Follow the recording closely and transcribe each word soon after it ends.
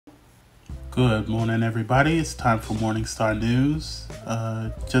Good morning, everybody. It's time for Morningstar News.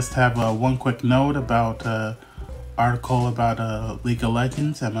 Just have one quick note about article about League of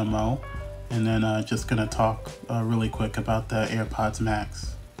Legends MMO, and then just gonna talk really quick about the AirPods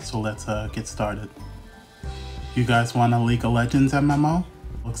Max. So let's get started. You guys want a League of Legends MMO?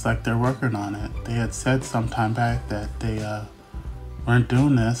 Looks like they're working on it. They had said some time back that they weren't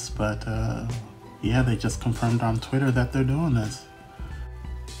doing this, but yeah, they just confirmed on Twitter that they're doing this.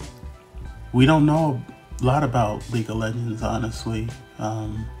 We don't know a lot about League of Legends, honestly.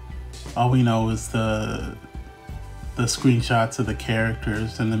 All we know is the screenshots of the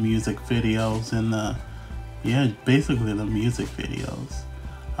characters and the music videos and basically the music videos.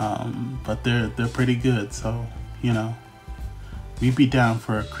 But they're pretty good, so you know, we'd be down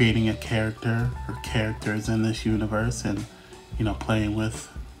for creating a character or characters in this universe and playing with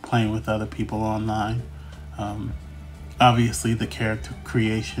other people online. Obviously, the character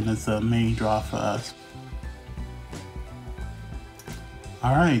creation is the main draw for us.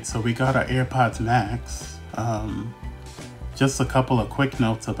 Alright, so we got our AirPods Max. Just a couple of quick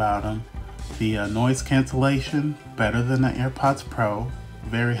notes about them. The noise cancellation, better than the AirPods Pro.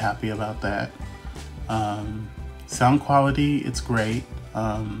 Very happy about that. Sound quality, it's great.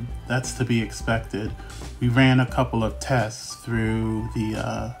 That's to be expected. We ran a couple of tests through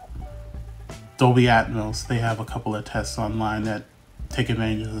the Dolby Atmos. They have a couple of tests online that take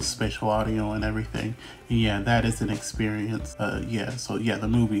advantage of the spatial audio and everything. And yeah, that is an experience. So the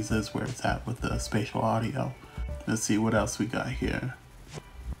movies is where it's at with the spatial audio. Let's see what else we got here.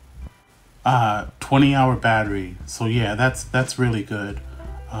 20-hour battery. So yeah, that's really good.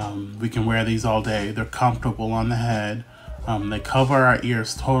 We can wear these all day. They're comfortable on the head. They cover our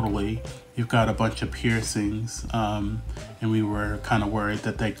ears totally. You've got a bunch of piercings, and we were kind of worried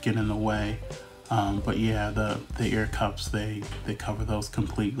that they'd get in the way. But yeah, the ear cups, they cover those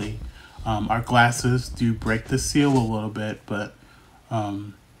completely. Our glasses do break the seal a little bit, but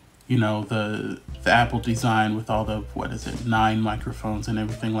the Apple design with all the 9 microphones and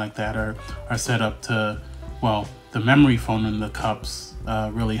everything like that are set up to, well, the memory foam in the cups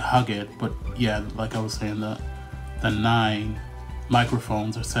really hug it, but yeah, like I was saying, the 9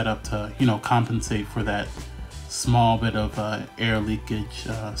 microphones are set up to compensate for that small bit of air leakage,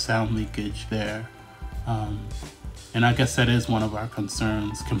 sound leakage there. And I guess that is one of our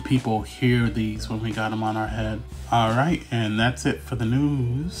concerns. Can people hear these when we got them on our head? All right, and that's it for the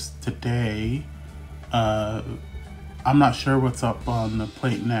news today. I'm not sure what's up on the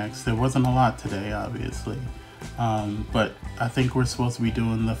plate next. There wasn't a lot today, obviously. But I think we're supposed to be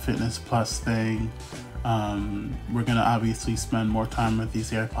doing the Fitness Plus thing. We're gonna obviously spend more time with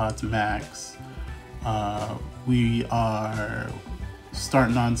these AirPods Max. We are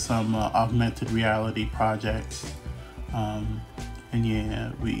starting on some augmented reality projects. And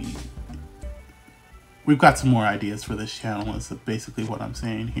yeah, we've got some more ideas for this channel is basically what I'm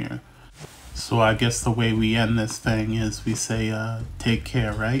saying here. So I guess the way we end this thing is we say take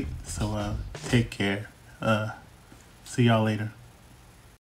care, right? So take care. See y'all later.